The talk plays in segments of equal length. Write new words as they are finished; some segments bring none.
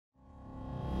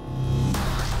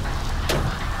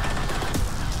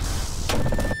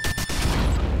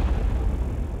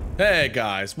Hey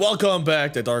guys, welcome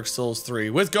back to Dark Souls 3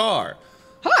 with Gar.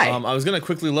 Hi. I was gonna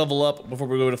quickly level up before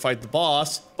we go to fight the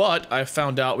boss, but I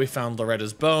found out we found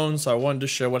Loretta's bone, so I wanted to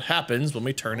show what happens when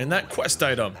we turn in that quest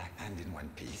item. And in one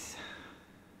piece.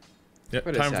 Yep,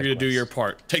 What is time that for you to do quest? your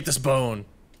part. Take this bone.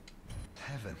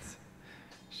 Heavens.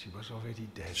 She was already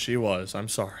dead. She was, I'm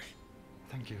sorry.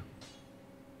 Thank you.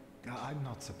 I'm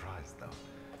not surprised, though.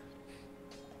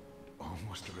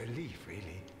 Almost a relief,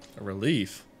 really. A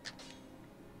relief.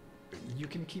 You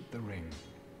can keep the ring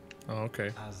Oh,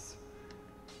 okay. as,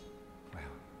 well,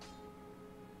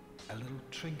 a little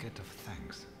trinket of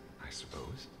thanks, I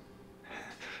suppose.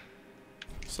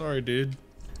 Sorry, dude.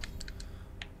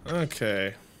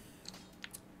 Okay.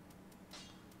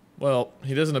 Well,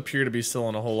 he doesn't appear to be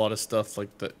selling a whole lot of stuff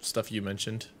like the stuff you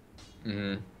mentioned.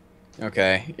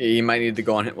 Okay, you might need to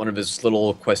go on one of his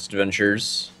little quest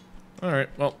adventures. Alright,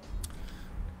 well.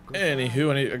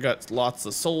 Anywho, I got lots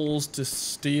of souls to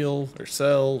steal, or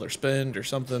sell, or spend, or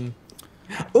something.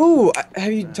 Ooh,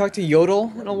 have you talked to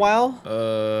Yodel in a while?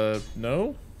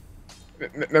 No?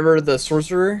 Remember the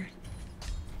sorcerer?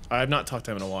 I have not talked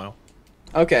to him in a while.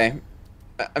 Okay.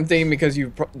 I'm thinking because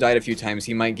you died a few times,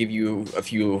 he might give you a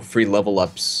few free level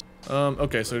ups.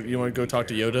 Okay, so you want to go talk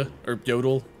to Yoda? Or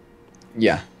Yodel?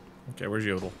 Yeah. Okay, where's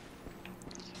Yodel?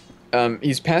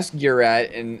 He's past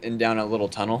Gearat and down a little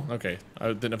tunnel. Okay, I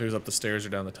didn't know if he was up the stairs or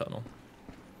down the tunnel.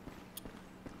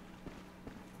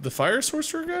 The fire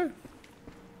sorcerer guy?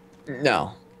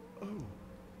 No. Oh,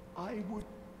 I would...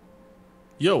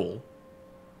 Yol.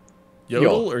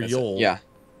 Yodel or that's it. Yol? Yeah.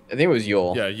 I think it was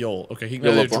Yol. Yeah, Yol. Okay, he can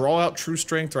Yol either level. draw out true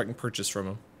strength or I can purchase from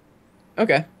him.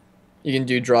 Okay. You can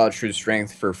do draw a true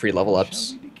strength for free level ups.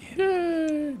 Shall we begin?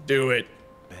 Yay! Do it.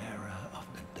 Bearer of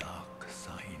the dark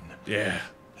sign. Yeah.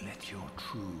 Let your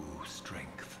true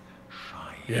strength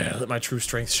shine. Yeah, let my true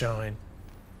strength shine.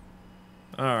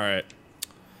 Alright.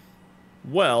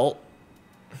 Well,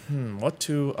 what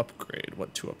to upgrade?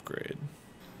 What to upgrade?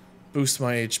 Boost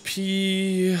my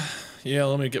HP. Yeah,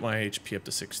 let me get my HP up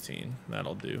to 16.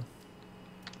 That'll do.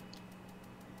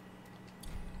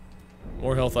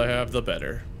 More health I have, the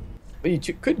better. What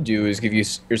you could do is give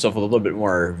yourself a little bit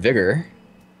more vigor.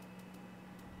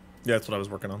 Yeah, that's what I was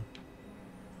working on.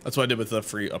 That's what I did with the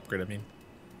free upgrade, I mean.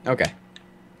 Okay.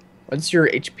 What's your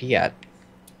HP at?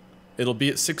 It'll be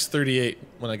at 638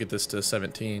 when I get this to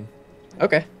 17.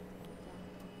 Okay.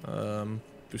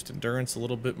 Boost endurance a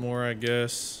little bit more, I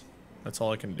guess. That's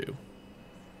all I can do.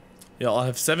 Yeah, I'll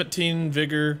have 17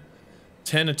 vigor,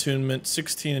 10 attunement,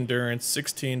 16 endurance,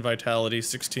 16 vitality,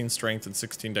 16 strength, and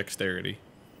 16 dexterity.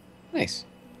 Nice.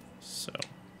 So,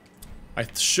 I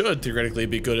should theoretically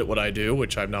be good at what I do,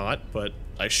 which I'm not, but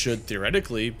I should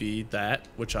theoretically be that,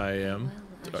 which I am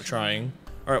trying.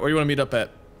 All right, where do you want to meet up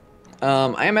at?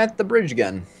 I am at the bridge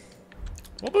again.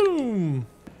 Well, boom!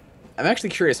 I'm actually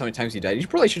curious how many times you died. You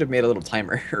probably should have made a little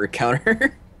timer or a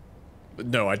counter.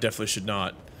 No, I definitely should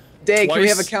not. Day, can we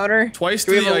have a counter? Twice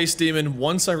Can to we the have a- ice demon,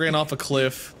 once I ran off a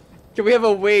cliff. Can we have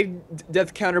a Wade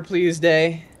death counter, please,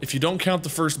 Day? If you don't count the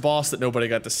first boss that nobody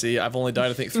got to see, I've only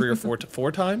died, I think, 3 or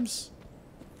 4 times.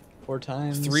 4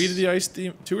 times. 3 to the ice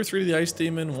demon, 2 or 3 to the ice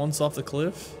demon, once off the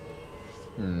cliff.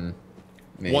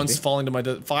 Maybe. Once falling to my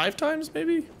death. 5 times,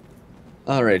 maybe?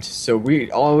 Alright, so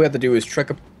all we have to do is trek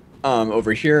up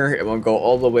over here, and we'll go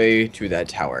all the way to that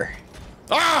tower.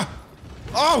 Ah!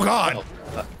 Oh, God!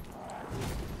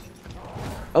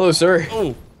 Hello, sir.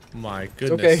 Oh, my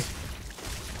goodness. Okay.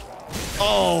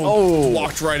 Oh,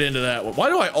 walked right into that one. Why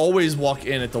do I always walk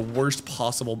in at the worst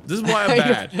possible? This is why I'm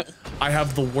bad. I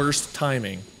have the worst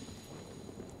timing.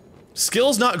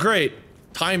 Skill's not great.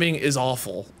 Timing is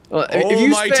awful. Well, if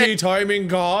you Almighty spent- timing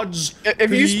gods.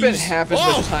 If you spent please. half as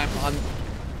much time on...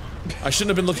 I shouldn't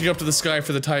have been looking up to the sky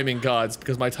for the timing gods,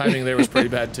 because my timing there was pretty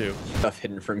bad too. stuff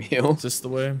hidden from you. Is this the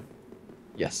way?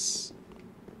 Yes.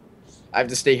 I have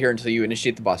to stay here until you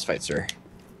initiate the boss fight, sir.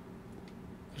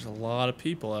 There's a lot of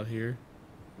people out here.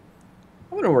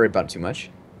 I wouldn't worry about it too much.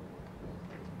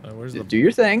 Where's the... Do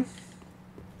your thing.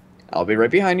 I'll be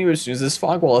right behind you as soon as this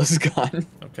fog wall is gone.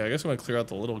 Okay, I guess I'm gonna clear out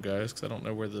the little guys, because I don't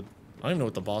know where the... I don't even know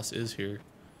what the boss is here.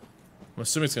 I'm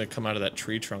assuming it's gonna come out of that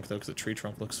tree trunk, though, because the tree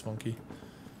trunk looks funky.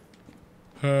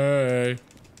 Hey.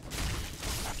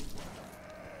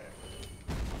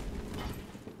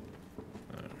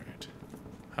 Alright.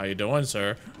 How you doing,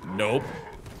 sir? Nope.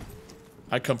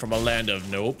 I come from a land of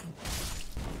nope.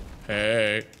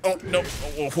 Hey. Oh, nope.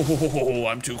 Oh,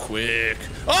 I'm too quick.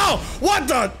 Oh, what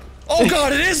the? Oh,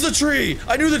 God, it is the tree.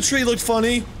 I knew the tree looked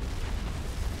funny.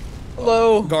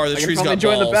 Hello. Gar, the I can tree's probably got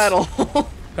join the balls. battle.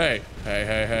 Hey, hey,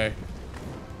 hey, hey.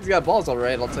 He's got balls, all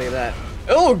right. I'll tell you that.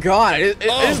 Oh God! It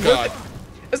Oh, is God.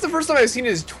 That's the first time I've seen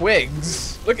his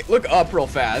twigs. Look up real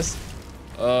fast.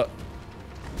 What,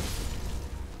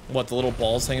 the little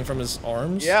balls hanging from his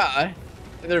arms? Yeah.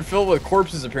 And they're filled with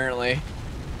corpses, apparently.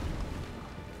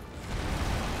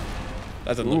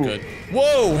 That doesn't look good.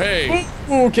 Whoa, hey!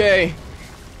 Ooh, okay.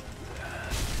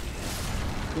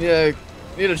 Yeah,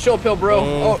 need a chill pill,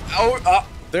 bro.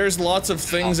 There's lots of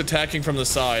things attacking from the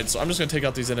side, so I'm just gonna take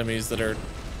out these enemies that are...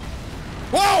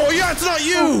 Whoa, yeah, it's not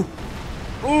you!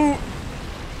 Ooh.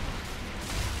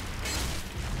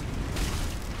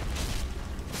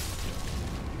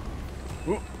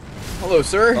 Ooh. Hello,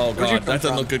 sir. Oh god, that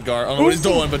doesn't look good, Gar. I don't know what he's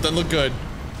doing, but doesn't look good.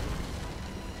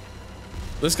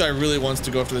 This guy really wants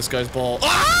to go after this guy's ball.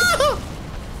 Ah!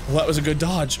 Well, that was a good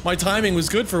dodge. My timing was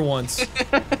good for once.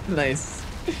 Nice.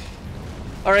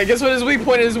 Alright, guess what his weak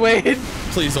point is, Wade?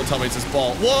 Please don't tell me it's his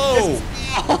ball. Whoa!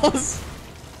 Balls.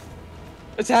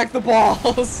 Attack the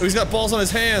balls. Oh, he's got balls on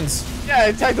his hands. Yeah,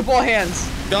 attack the ball hands.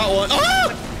 Got one.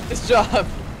 Ah! Nice job.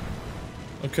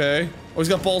 Okay. Oh, he's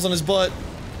got balls on his butt.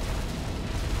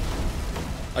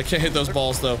 I can't hit those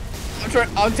balls, though.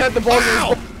 I'll attack the balls in his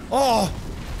balls. Oh!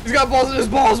 He's got balls in his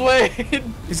balls, Wade.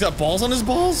 He's got balls on his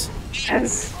balls?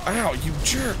 Yes. Ow, you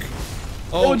jerk.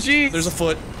 Oh, jeez. There's a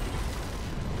foot.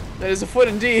 That is a foot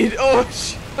indeed. Oh,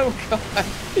 oh god.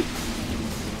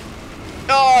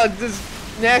 Oh, this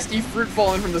nasty fruit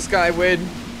falling from the sky, Wade.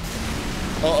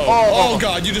 Oh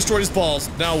god, you destroyed his balls.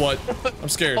 Now what? I'm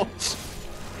scared.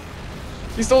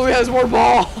 He still has more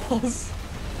balls.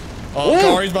 Oh,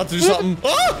 Gar, he's about to do something.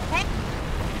 Ah!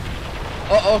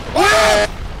 Uh-oh.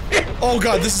 Oh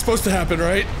god, this is supposed to happen,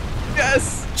 right?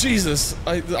 Yes. Jesus,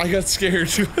 I got scared.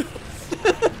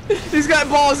 He's got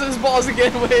balls in his balls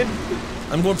again, Wade.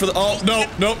 I'm going for the, oh,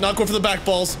 no, not going for the back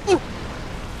balls.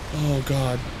 Oh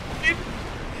god.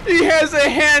 He has a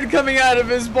hand coming out of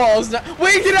his balls now.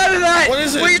 Wait, get out of that! What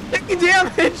is it? Wait, you're taking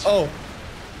damage! Oh.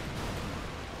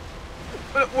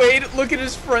 But wait, look at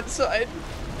his front side.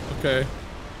 Okay.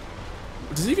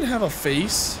 Does he even have a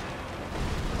face?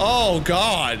 Oh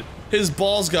god. His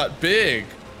balls got big.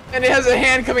 And he has a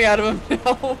hand coming out of him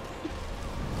now.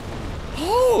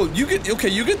 Oh, you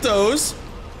get those.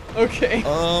 Okay.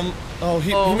 Oh,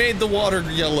 he made the water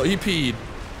yellow. He peed.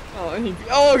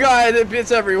 Oh god,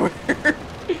 it's everywhere.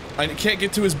 I can't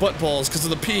get to his butt balls because of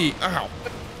the pee. Ow.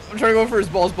 I'm trying to go for his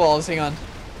balls. Hang on.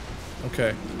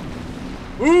 Okay.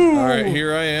 Ooh. All right,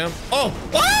 here I am. Oh.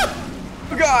 Ah!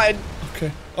 Oh god.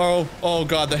 Okay. Oh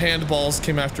god, the hand balls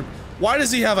came after. Why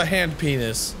does he have a hand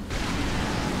penis?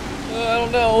 I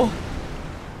don't know.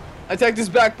 I attacked his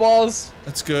back balls.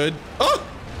 That's good. Oh!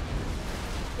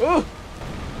 Oh!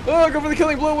 Oh, go for the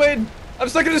killing blow, Wade. I'm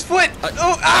stuck in his foot.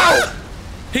 Ow! Ah!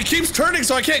 He keeps turning,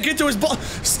 so I can't get to his ball.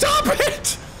 Stop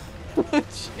it!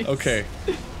 Okay.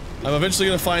 I'm eventually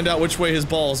gonna find out which way his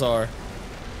balls are.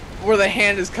 Where the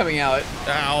hand is coming out.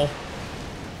 Ow.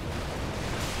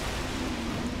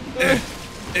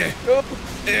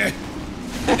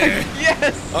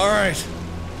 Yes! Alright.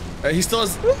 He still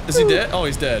has. Is he dead? Oh,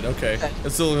 he's dead. Okay.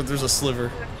 It's still, there's a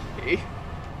sliver.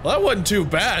 Well, that wasn't too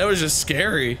bad. It was just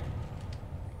scary.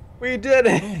 We did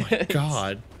it. Oh my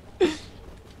god.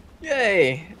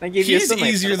 Yay. I gave you He's some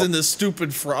easier than the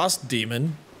stupid frost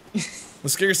demon. The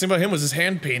scariest thing about him was his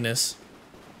hand penis.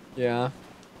 Yeah.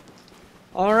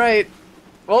 Alright.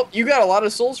 Well, you got a lot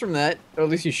of souls from that. Or at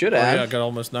least you should have. Oh yeah, I got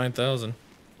almost 9,000.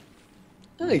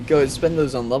 I'm gonna go and spend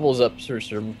those on levels ups or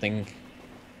something.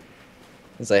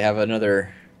 Since I have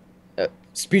another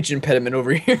speech impediment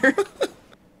over here.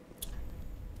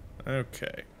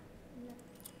 Okay.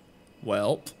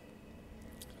 Well.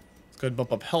 Let's go ahead and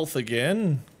bump up health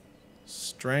again.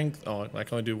 Strength. Oh, I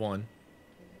can only do one.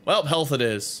 Well, health it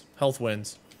is. Health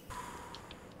wins.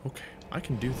 Okay, I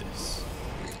can do this.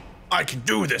 I can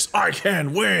do this. I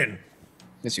can win.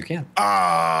 Yes, you can.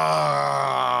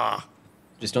 Ah!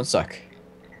 Just don't suck.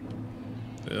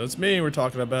 That's me we're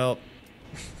talking about.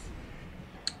 Okay.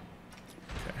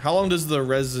 How long does the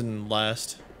resin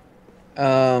last?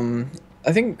 I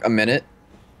think a minute.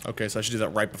 Okay, so I should do that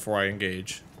right before I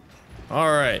engage.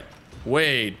 Alright.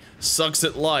 Wade sucks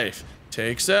at life.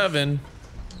 Take 7.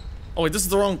 Oh wait, this is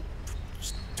the wrong...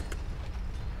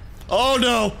 Oh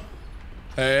no!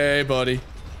 Hey buddy.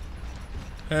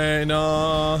 Hey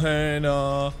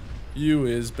nah, you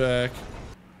is back.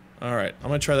 Alright, I'm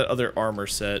gonna try that other armor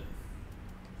set.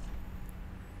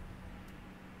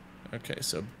 Okay,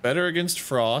 so better against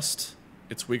frost.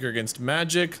 It's weaker against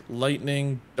magic,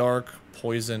 lightning, dark,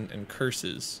 poison, and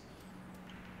curses.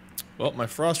 Well, my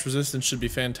frost resistance should be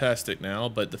fantastic now,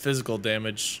 but the physical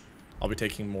damage I'll be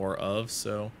taking more of,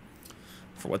 so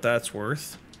for what that's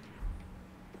worth.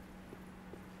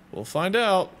 We'll find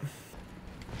out.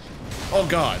 Oh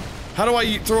god. How do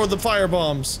I throw the fire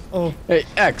bombs? Oh. Hey,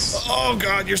 X. Oh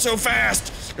god, you're so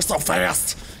fast! You're so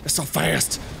fast! You're so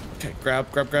fast! Okay, grab.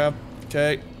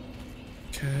 Okay.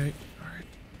 Okay,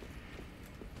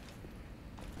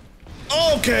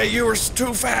 alright. Okay, you were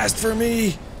too fast for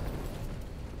me!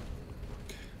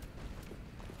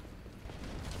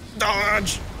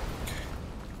 Dodge!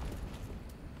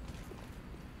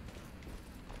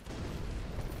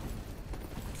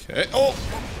 Okay. Oh!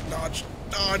 Dodge!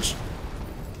 Dodge!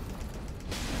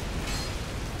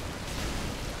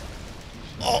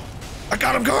 Oh! I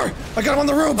got him, Gar! I got him on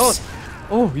the ropes!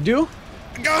 Oh, you do?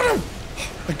 I got him!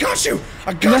 I got you!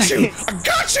 I got you! I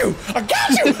got you! I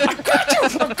got you! I got you!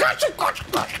 I got you! Got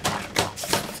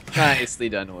you! Nicely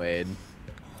done, Wade.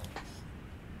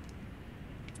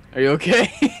 Are you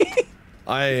okay?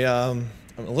 I'm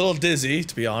a little dizzy,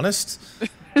 to be honest.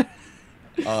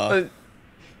 Went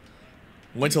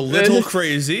a little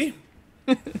crazy.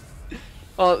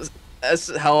 Well,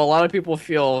 that's how a lot of people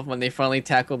feel when they finally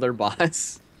tackle their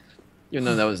boss. Even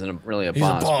though that wasn't really a He's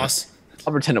boss. a boss.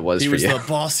 I'll pretend it was He for was you. the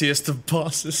bossiest of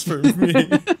bosses for me.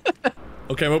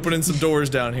 Okay, I'm opening some doors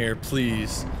down here,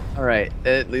 please. Alright,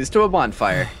 it leads to a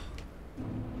bonfire.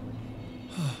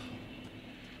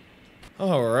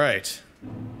 Alright.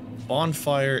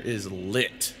 Bonfire is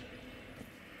lit.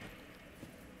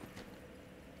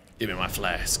 Give me my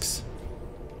flasks.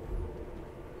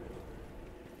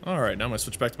 Alright, now I'm gonna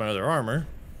switch back to my other armor.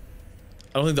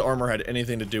 I don't think the armor had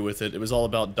anything to do with it. It was all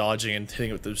about dodging and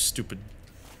hitting it with those stupid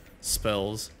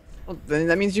spells. Well, then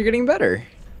that means you're getting better.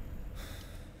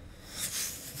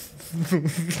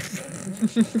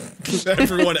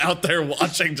 Everyone out there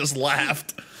watching just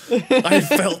laughed. I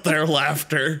felt their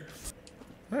laughter.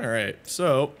 Alright,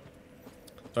 so...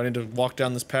 do I need to walk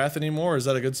down this path anymore, or is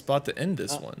that a good spot to end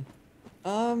this one?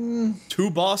 2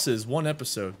 bosses, 1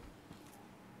 episode.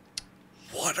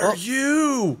 What are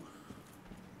you?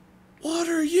 What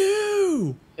are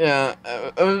you? Yeah,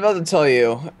 I was about to tell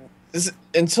you.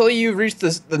 Until you reach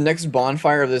the next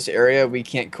bonfire of this area, we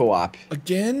can't co-op.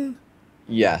 Again?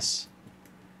 Yes.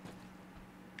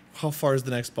 How far is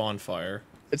the next bonfire?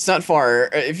 It's not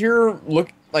far. If you're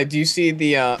do you see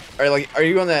the are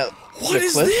you on that? What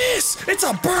is this? It's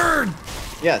a bird!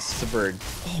 Yes, it's a bird.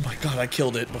 Oh my god, I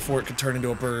killed it before it could turn into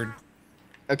a bird.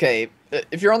 Okay,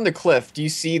 if you're on the cliff, do you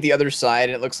see the other side?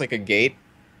 It looks like a gate.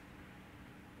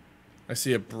 I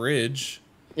see a bridge.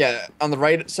 Yeah, on the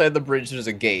right side of the bridge, there's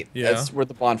a gate. Yeah. That's where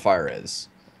the bonfire is.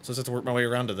 So I have to work my way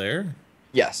around to there?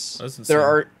 Yes. Doesn't There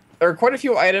seem- are quite a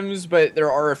few items, but there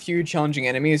are a few challenging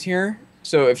enemies here.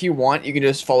 So if you want, you can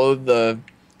just follow the,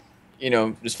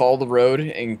 just follow the road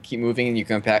and keep moving, and you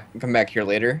can come back here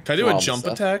later. Can I do a jump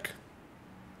attack?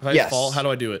 If I Yes. fall, how do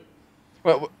I do it?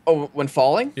 When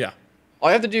falling? Yeah. All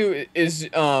you have to do is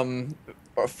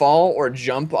fall or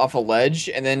jump off a ledge,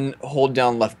 and then hold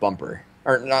down left bumper.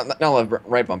 Or not left,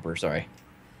 right bumper, sorry.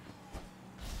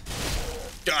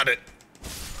 Got it.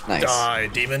 Nice. Die,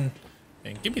 demon.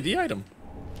 And give me the item.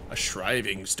 A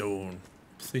shriving stone.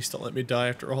 Please don't let me die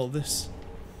after all this.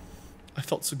 I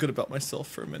felt so good about myself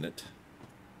for a minute.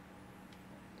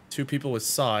 2 people with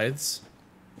scythes.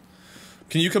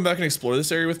 Can you come back and explore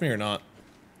this area with me or not?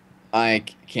 I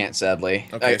can't, sadly.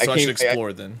 Okay, so I should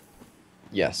explore then.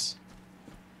 Yes.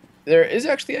 There is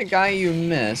actually a guy you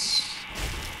miss.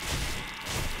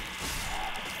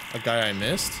 A guy I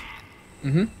missed?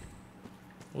 Mm-hmm.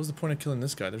 What was the point of killing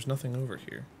this guy? There's nothing over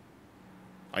here.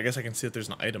 I guess I can see if there's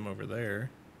an item over there.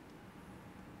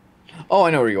 Oh, I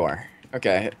know where you are.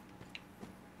 Okay.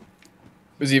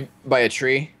 Was he by a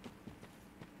tree?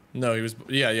 No, he was...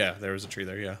 Yeah, there was a tree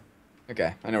there, yeah.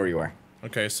 Okay, I know where you are.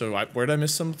 Okay, so where did I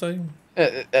miss something?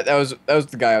 That was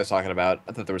the guy I was talking about.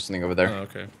 I thought there was something over there. Oh,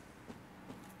 okay.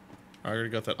 I already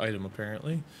got that item,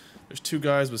 apparently. There's 2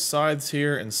 guys with scythes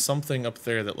here and something up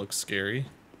there that looks scary.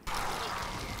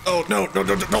 Oh, no, don't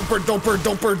bird, don't bird,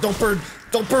 don't bird, don't bird,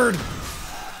 don't bird!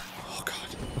 Oh,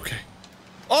 God, okay.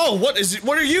 Oh,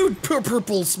 what are you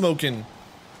purple smoking?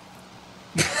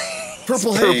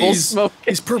 Purple haze! smoking.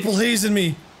 He's purple hazing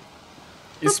me!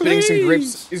 He's Purple spitting some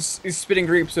haze! grapes. He's spitting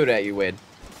grape soda at you, Wade.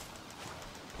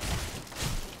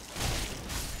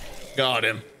 Got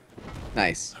him.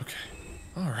 Nice. Okay.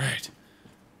 Alright.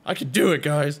 I can do it,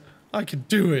 guys. I can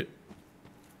do it.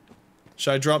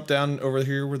 Should I drop down over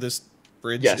here where this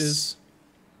bridge is?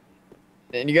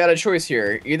 And you got a choice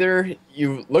here. Either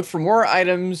you look for more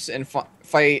items and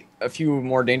fight a few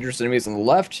more dangerous enemies on the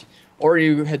left, or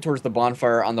you head towards the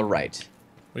bonfire on the right.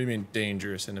 What do you mean,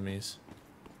 dangerous enemies?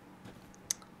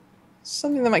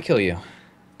 Something that might kill you.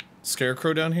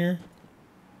 Scarecrow down here?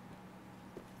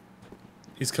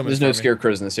 He's coming. There's no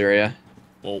scarecrows in this area.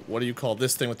 Well, what do you call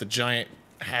this thing with the giant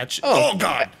hatch? Oh, Oh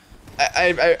God!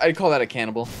 I'd call that a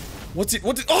cannibal. What's it? Oh,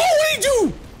 what did he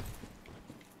do?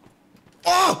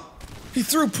 Oh! He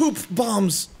threw poop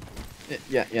bombs.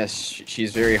 Yes,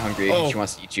 she's very hungry. Oh. She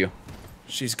wants to eat you.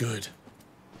 She's good.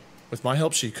 With my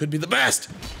help, she could be the best.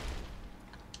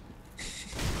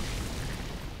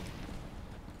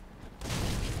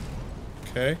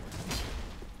 Okay.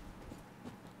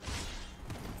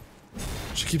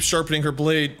 She keeps sharpening her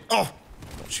blade. Oh!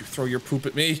 Don't you throw your poop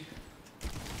at me.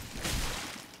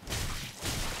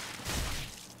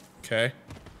 Okay.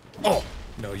 Oh!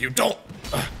 No, you don't!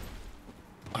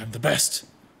 I'm the best.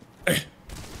 You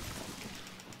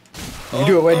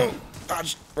do it, Wade. Oh,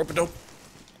 dodge. Rope-a-dope.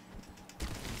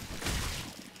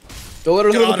 Don't let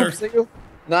her Got little her. poop at you.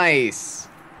 Nice.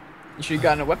 You should have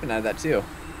gotten a weapon out of that too.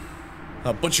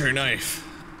 A butcher knife.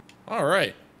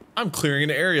 Alright. I'm clearing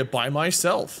an area by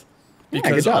myself. Yeah,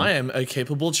 Because good job. I am a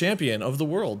capable champion of the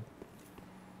world.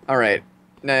 All right.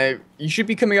 Now you should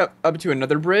be coming up to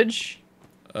another bridge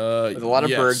with a lot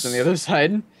of birds on the other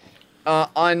side.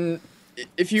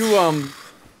 If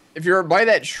you're by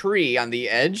that tree on the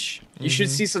edge, you should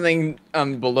see something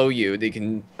below you that you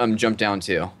can jump down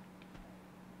to.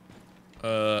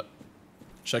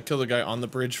 Should I kill the guy on the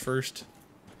bridge first?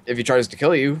 If he tries to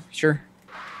kill you, sure.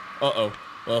 Uh-oh.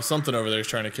 Well, something over there is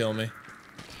trying to kill me.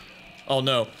 Oh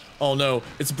no. Oh no.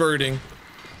 It's birding.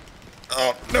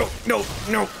 Oh, no, no,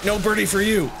 no, no birdie for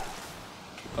you.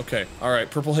 Okay, alright.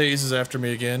 Purple Haze is after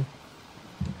me again.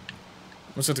 I'm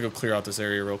just gonna have to go clear out this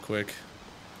area real quick.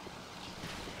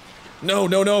 No,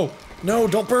 no, no. No,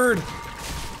 don't bird.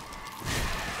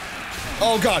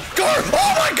 Oh god. Gar!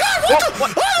 Oh my god! What the?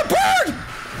 Oh, bird!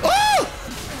 Oh!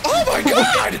 Oh my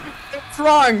god! What's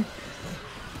wrong?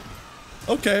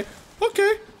 Okay,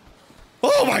 okay.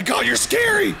 Oh my god, you're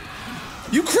scary!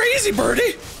 You crazy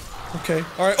birdie! Okay,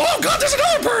 alright. Oh god, there's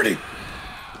another birdie!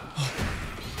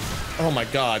 Oh my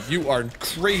god, you are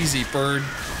crazy, bird.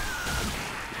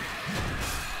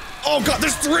 Oh god,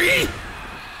 there's 3?!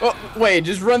 Oh, wait,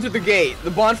 just run through the gate. The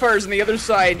bonfire's on the other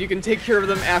side. You can take care of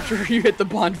them after you hit the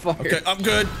bonfire. Okay, I'm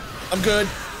good. I'm good.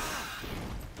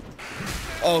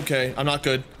 Okay, I'm not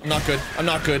good. I'm not good. I'm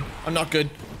not good. I'm not good.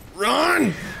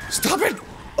 Run! Stop it!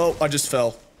 Oh, I just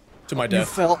fell to my You death.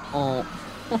 fell. Oh.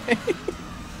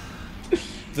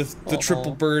 The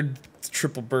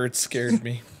triple bird scared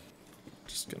me.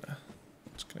 Just gonna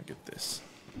get this.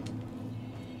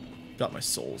 Got my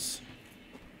souls.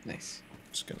 Nice.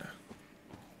 Just gonna.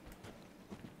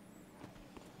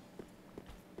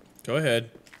 Go ahead.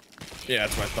 Yeah,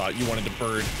 that's what I thought. You wanted to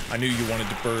bird. I knew you wanted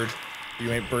to bird.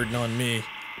 You ain't birding on me.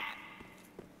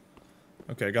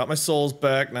 Okay, got my souls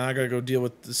back. Now I gotta go deal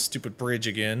with this stupid bridge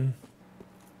again.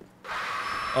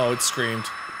 Oh, it screamed.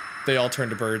 They all turned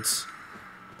to birds.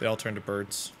 They all turned to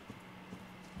birds.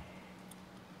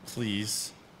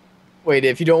 Please. Wait,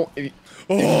 if you don't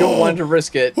want to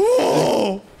risk it.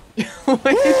 Oh!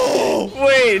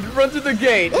 Wait, run through the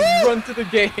gate. Just run through the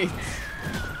gate.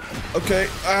 Okay,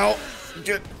 ow.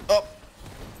 Get up.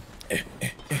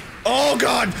 Oh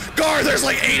god! Gar, there's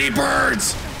like 80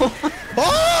 birds!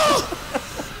 Oh!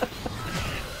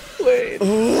 Wait.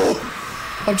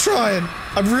 Oh! I'm trying.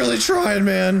 I'm really trying,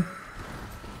 man.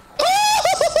 Oh!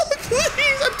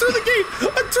 Please! I'm through the gate!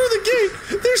 I'm through the gate!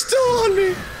 They're still on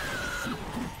me!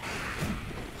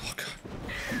 Oh god.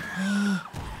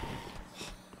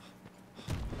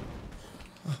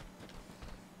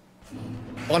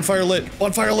 Bonfire lit!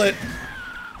 Bonfire lit!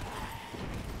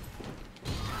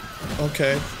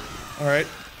 Okay. Alright.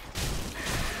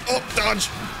 Oh, dodge!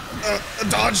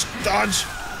 Dodge! Dodge!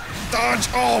 Dodge!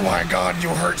 Oh my god, you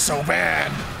hurt so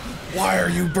bad! Why are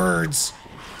you birds?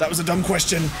 That was a dumb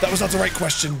question. That was not the right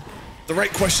question. The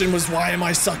right question was, why am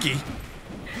I sucky?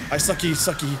 I sucky,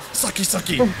 sucky, sucky,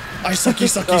 sucky. I sucky,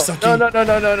 sucky, sucky. No.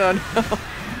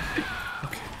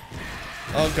 Okay.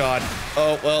 Oh god.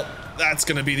 Oh, well, that's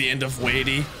gonna be the end of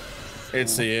Wadey.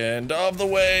 It's the end of the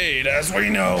Wade as we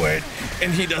know it.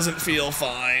 And he doesn't feel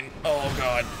fine. Oh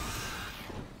god.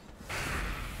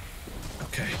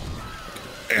 Okay.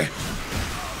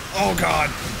 Oh god.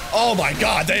 Oh my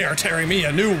god, they are tearing me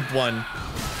a new one.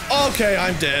 Okay,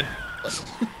 I'm dead.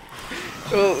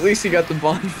 Well, at least you got the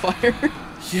bonfire.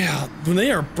 Yeah, when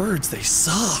they are birds, they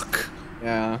suck.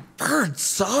 Yeah. Birds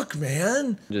suck,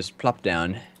 man. Just plop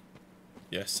down.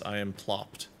 Yes, I am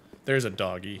plopped. There's a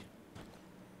doggy.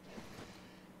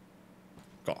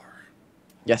 Gar.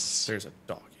 Yes. There's a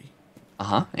doggy.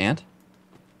 Uh-huh, and?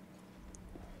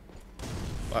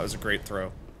 That was a great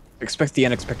throw. Expect the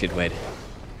unexpected, Wade.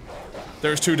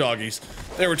 There's 2 doggies.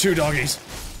 There were 2 doggies.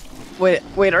 Wait,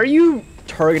 are you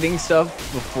targeting stuff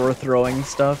before throwing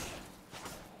stuff?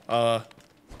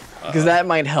 Because that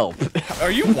might help.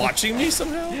 Are you watching me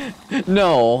somehow?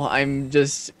 No, I'm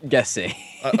just guessing.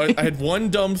 I had one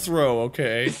dumb throw,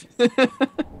 okay.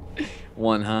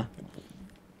 One, huh?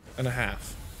 And a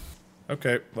half.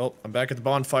 Okay, well, I'm back at the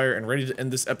bonfire and ready to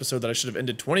end this episode that I should have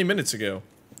ended 20 minutes ago.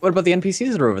 What about the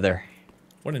NPCs that are over there?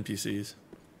 What NPCs?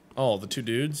 Oh, the two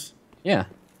dudes? Yeah.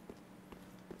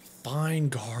 Fine,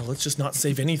 Gar, let's just not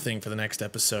save anything for the next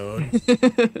episode.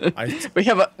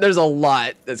 There's a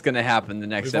lot that's gonna happen the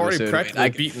next We've episode. already practically I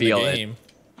can beaten feel the game.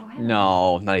 it.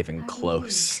 No, not even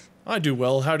close. I do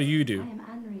well, how do you do? I am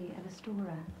Anri, a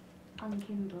restorer,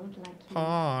 unkindled like you.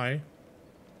 Hi.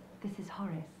 This is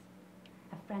Horace,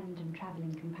 a friend and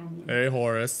travelling companion. Hey,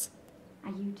 Horace.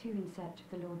 Are you too in search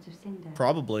of the Lords of Cinder?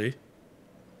 Probably.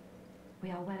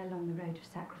 We are well along the road of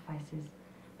sacrifices.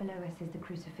 Below us is the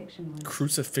Crucifixion Woods.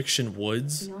 Crucifixion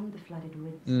Woods? Beyond the flooded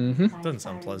woods Mm-hmm. Doesn't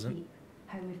sound pleasant. Deep,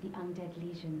 home of the undead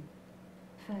legion.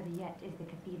 Further yet is the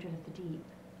Cathedral of the Deep.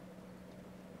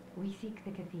 We seek the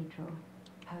cathedral,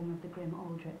 home of the Grim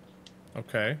Aldrich.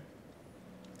 Okay.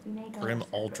 We may go Grim our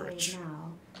separate Aldrich. ways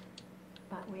now,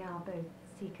 but we are both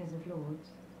seekers of lords.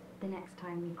 The next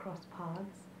time we cross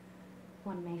paths,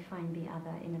 one may find the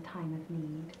other in a time of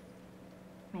need.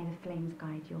 May the flames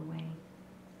guide your way.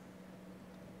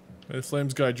 May the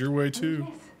flames guide your way Oh, too.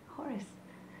 yes, Horace.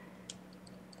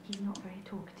 He's not very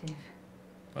talkative.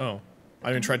 Oh. I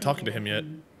haven't tried talking to him yet.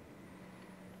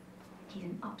 He's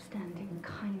an upstanding,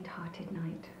 kind-hearted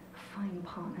knight, a fine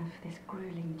partner for this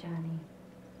grueling journey.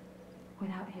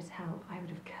 Without his help, I would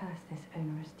have cursed this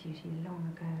onerous duty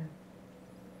long ago.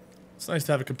 It's nice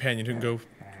to have a companion who can go...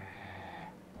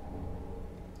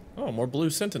 Oh, more blue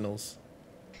sentinels.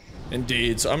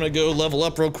 Indeed, so I'm gonna go level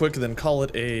up real quick and then call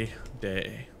it a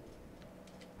day.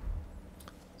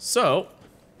 So,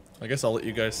 I guess I'll let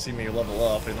you guys see me level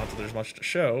up, and not that there's much to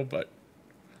show, but...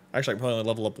 Actually, I can probably only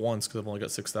level up once because I've only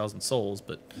got 6,000 souls,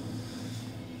 but...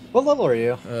 What level are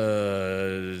you?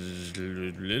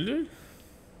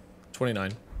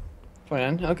 29.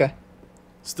 29. Okay.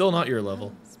 Still not your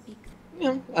level.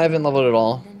 Yeah, I haven't leveled at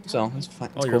all, so it's fine.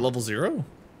 Oh, It's you're cool. level 0?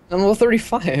 I'm level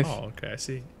 35. Oh, okay, I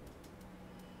see.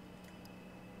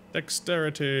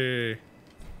 Dexterity.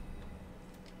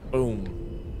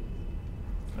 Boom.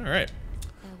 Alright.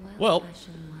 Well,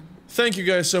 thank you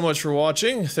guys so much for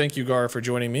watching. Thank you, Gar, for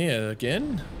joining me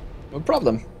again. No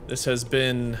problem. This has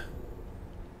been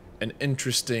an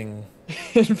interesting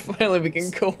And finally, we can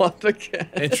go up again.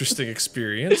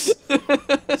 experience.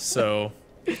 So,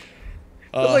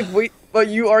 Like, wait, but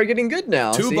you are getting good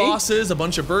now. two see? bosses, a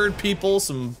bunch of bird people,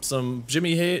 some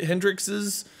Jimi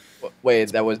Hendrixes.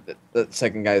 Wait, that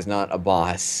second guy is not a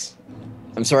boss.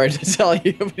 I'm sorry to tell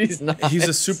you, but he's not. He's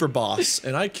a super boss,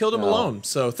 and I killed him No. alone.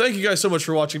 So thank you guys so much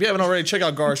for watching. If you haven't already, check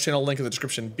out Gar's channel, link in the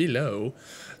description below.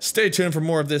 Stay tuned for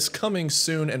more of this coming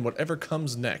soon and whatever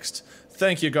comes next.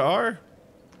 Thank you, Gar.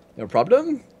 No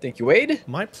problem. Thank you, Wade.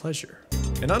 My pleasure.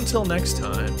 And until next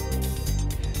time,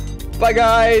 Bye,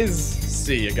 guys.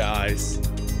 see you guys.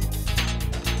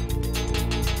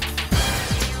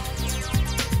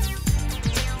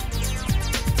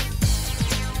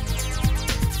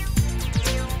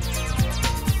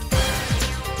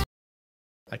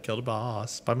 I killed a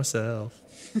boss by myself.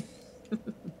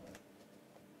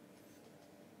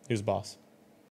 Who's the boss?